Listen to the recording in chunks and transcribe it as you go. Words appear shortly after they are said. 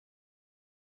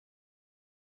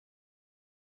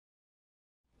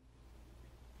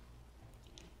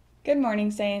Good morning,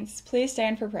 Saints. Please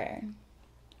stand for prayer.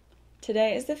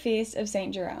 Today is the feast of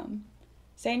St. Jerome.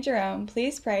 St. Jerome,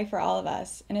 please pray for all of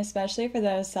us, and especially for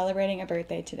those celebrating a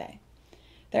birthday today.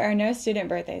 There are no student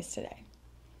birthdays today.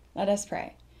 Let us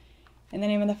pray. In the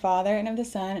name of the Father, and of the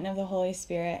Son, and of the Holy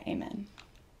Spirit. Amen.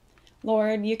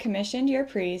 Lord, you commissioned your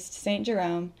priest, St.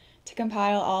 Jerome, to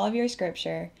compile all of your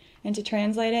scripture and to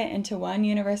translate it into one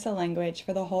universal language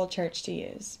for the whole church to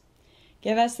use.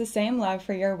 Give us the same love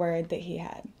for your word that he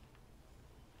had.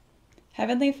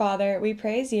 Heavenly Father, we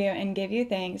praise you and give you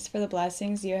thanks for the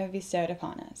blessings you have bestowed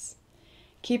upon us.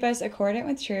 Keep us accordant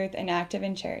with truth and active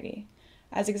in charity,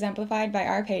 as exemplified by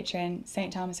our patron,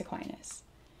 St. Thomas Aquinas.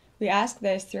 We ask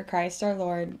this through Christ our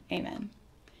Lord. Amen.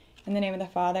 In the name of the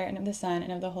Father, and of the Son,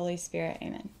 and of the Holy Spirit.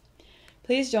 Amen.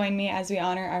 Please join me as we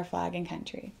honor our flag and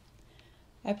country.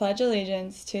 I pledge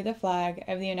allegiance to the flag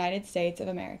of the United States of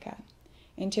America,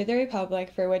 and to the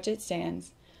republic for which it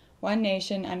stands, one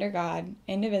nation under God,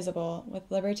 indivisible, with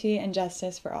liberty and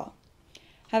justice for all.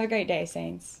 Have a great day,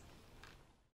 Saints.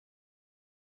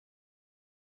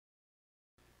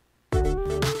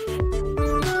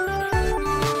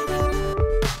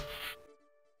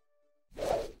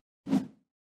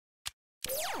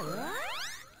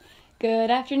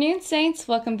 Good afternoon, Saints.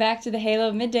 Welcome back to the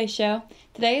Halo Midday Show.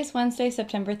 Today is Wednesday,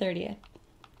 September 30th.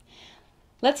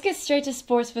 Let's get straight to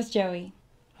sports with Joey.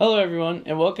 Hello everyone,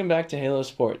 and welcome back to Halo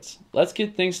Sports. Let's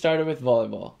get things started with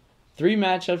volleyball. 3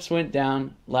 matchups went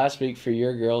down last week for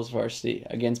your girls varsity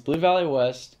against Blue Valley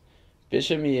West,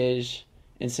 Bishop Miege,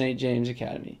 and St. James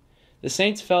Academy. The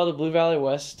Saints fell to Blue Valley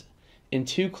West in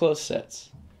 2 close sets.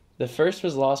 The first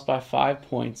was lost by 5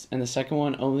 points, and the second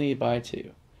one only by 2.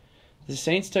 The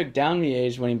Saints took down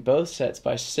Miege, winning both sets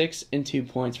by 6 and 2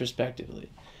 points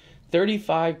respectively.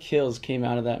 35 kills came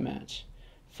out of that match.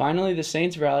 Finally, the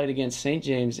Saints rallied against St.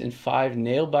 James in 5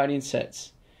 nail-biting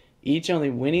sets, each only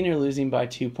winning or losing by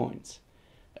 2 points.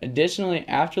 Additionally,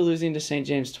 after losing to St.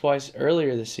 James twice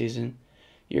earlier this season,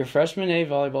 your freshman A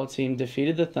volleyball team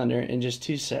defeated the Thunder in just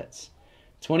 2 sets,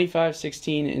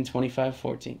 25-16 and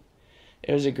 25-14.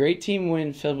 It was a great team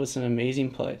win filled with some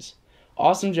amazing plays.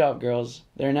 Awesome job, girls.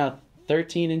 They're now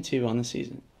 13-2 on the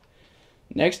season.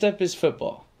 Next up is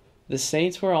football. The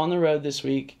Saints were on the road this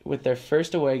week with their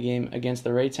first away game against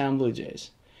the Raytown Blue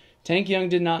Jays. Tank Young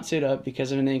did not suit up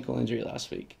because of an ankle injury last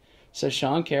week, so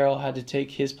Sean Carroll had to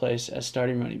take his place as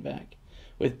starting running back.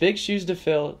 With big shoes to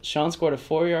fill, Sean scored a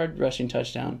 4-yard rushing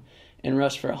touchdown and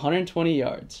rushed for 120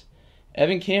 yards.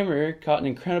 Evan Kammerer caught an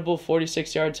incredible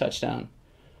 46-yard touchdown.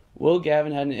 Will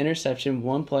Gavin had an interception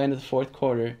 1 play into the 4th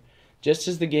quarter. Just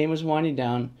as the game was winding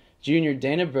down, junior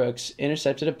Dana Brooks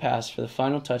intercepted a pass for the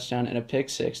final touchdown and a pick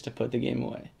 6 to put the game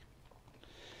away.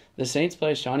 The Saints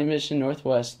play Shawnee Mission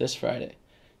Northwest this Friday.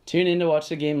 Tune in to watch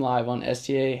the game live on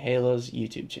STA Halo's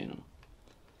YouTube channel.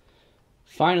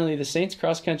 Finally, the Saints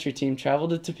cross-country team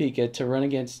traveled to Topeka to run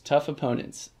against tough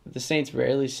opponents that the Saints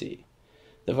rarely see.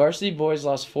 The varsity boys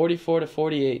lost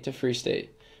 44-48 to Free State,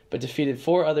 but defeated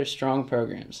 4 other strong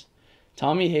programs.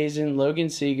 Tommy Hazen, Logan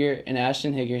Seeger, and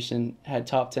Ashton Higgerson had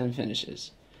top 10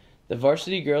 finishes. The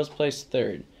varsity girls placed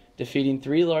 3rd, defeating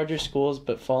 3 larger schools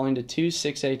but falling to 2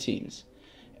 6A teams.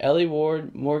 Ellie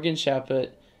Ward, Morgan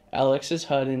Chaput, Alexis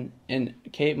Hudden, and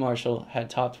Kate Marshall had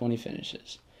top 20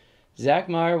 finishes. Zach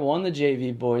Meyer won the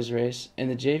JV boys race,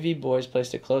 and the JV boys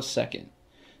placed a close 2nd.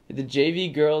 The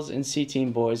JV girls and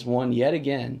C-team boys won yet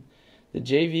again. The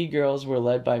JV girls were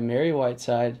led by Mary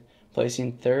Whiteside,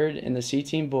 placing 3rd, and the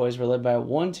C-team boys were led by a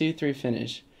 1-2-3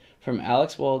 finish from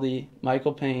Alex Waldy,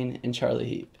 Michael Payne, and Charlie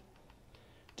Heap.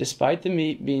 Despite the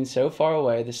meet being so far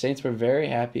away, the Saints were very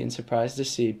happy and surprised to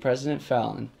see President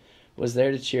Fallon was there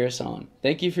to cheer us on.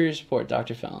 Thank you for your support,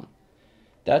 Dr. Fallon.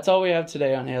 That's all we have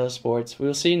today on Halo Sports. We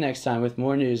will see you next time with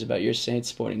more news about your Saints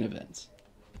sporting events.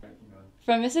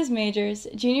 From Mrs. Majors,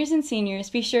 juniors and seniors,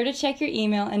 be sure to check your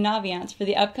email and Naviance for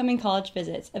the upcoming college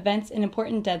visits, events, and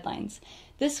important deadlines.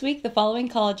 This week, the following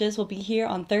colleges will be here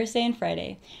on Thursday and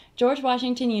Friday: George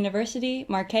Washington University,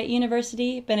 Marquette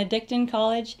University, Benedictine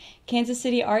College, Kansas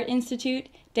City Art Institute,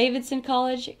 Davidson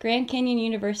College, Grand Canyon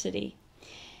University.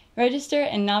 Register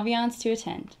and Naviance to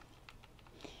attend.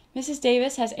 Mrs.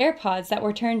 Davis has AirPods that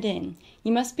were turned in.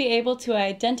 You must be able to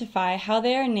identify how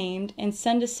they are named and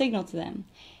send a signal to them.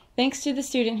 Thanks to the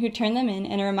student who turned them in,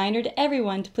 and a reminder to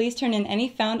everyone to please turn in any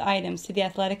found items to the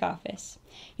athletic office.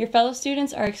 Your fellow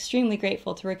students are extremely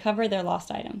grateful to recover their lost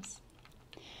items.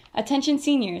 Attention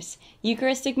seniors,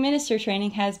 Eucharistic Minister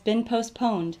training has been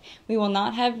postponed. We will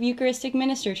not have Eucharistic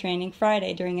Minister training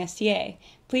Friday during STA.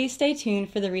 Please stay tuned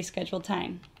for the rescheduled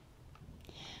time.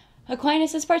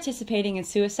 Aquinas is participating in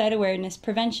suicide awareness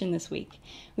prevention this week.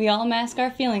 We all mask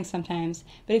our feelings sometimes,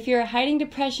 but if you are hiding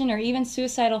depression or even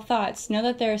suicidal thoughts, know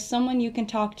that there is someone you can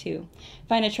talk to.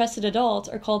 Find a trusted adult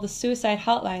or call the suicide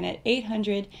hotline at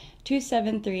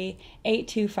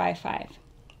 800-273-8255.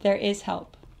 There is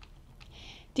help.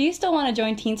 Do you still want to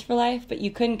join Teens for Life, but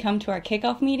you couldn't come to our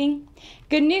kickoff meeting?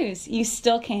 Good news, you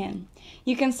still can.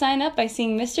 You can sign up by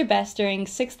seeing Mr. Best during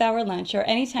 6th hour lunch or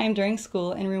anytime during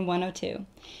school in room 102.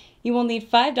 You will need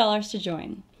 $5 to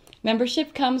join.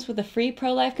 Membership comes with a free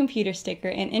pro-life computer sticker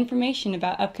and information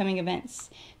about upcoming events.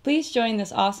 Please join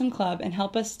this awesome club and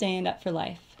help us stand up for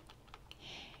life.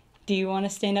 Do you want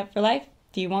to stand up for life?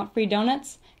 Do you want free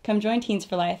donuts? Come join Teens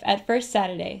for Life at First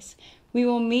Saturdays. We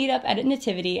will meet up at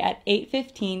Nativity at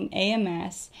 8:15 a.m.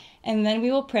 Mass, and then we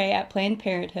will pray at Planned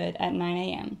Parenthood at 9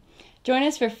 a.m. Join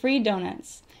us for free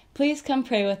donuts. Please come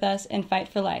pray with us and fight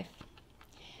for life.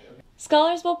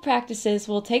 Scholars Bowl practices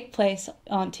will take place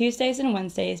on Tuesdays and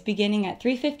Wednesdays beginning at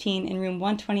 3:15 in room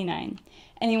 129.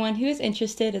 Anyone who is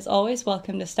interested is always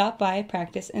welcome to stop by,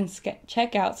 practice, and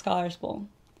check out Scholars Bowl.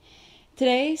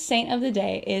 Today's saint of the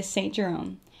day is Saint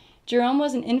Jerome. Jerome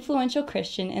was an influential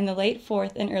Christian in the late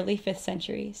 4th and early 5th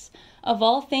centuries. Of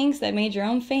all things that made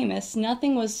Jerome famous,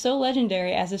 nothing was so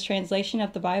legendary as his translation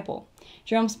of the Bible.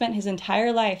 Jerome spent his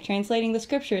entire life translating the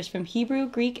scriptures from Hebrew,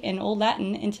 Greek, and Old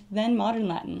Latin into then modern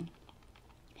Latin.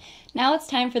 Now it's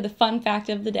time for the fun fact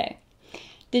of the day.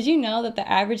 Did you know that the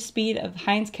average speed of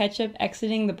Heinz ketchup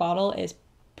exiting the bottle is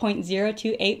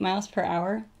 0.028 miles per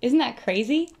hour? Isn't that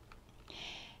crazy?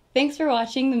 Thanks for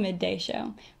watching the Midday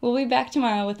Show. We'll be back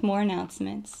tomorrow with more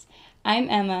announcements. I'm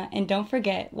Emma, and don't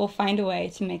forget, we'll find a way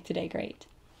to make today great.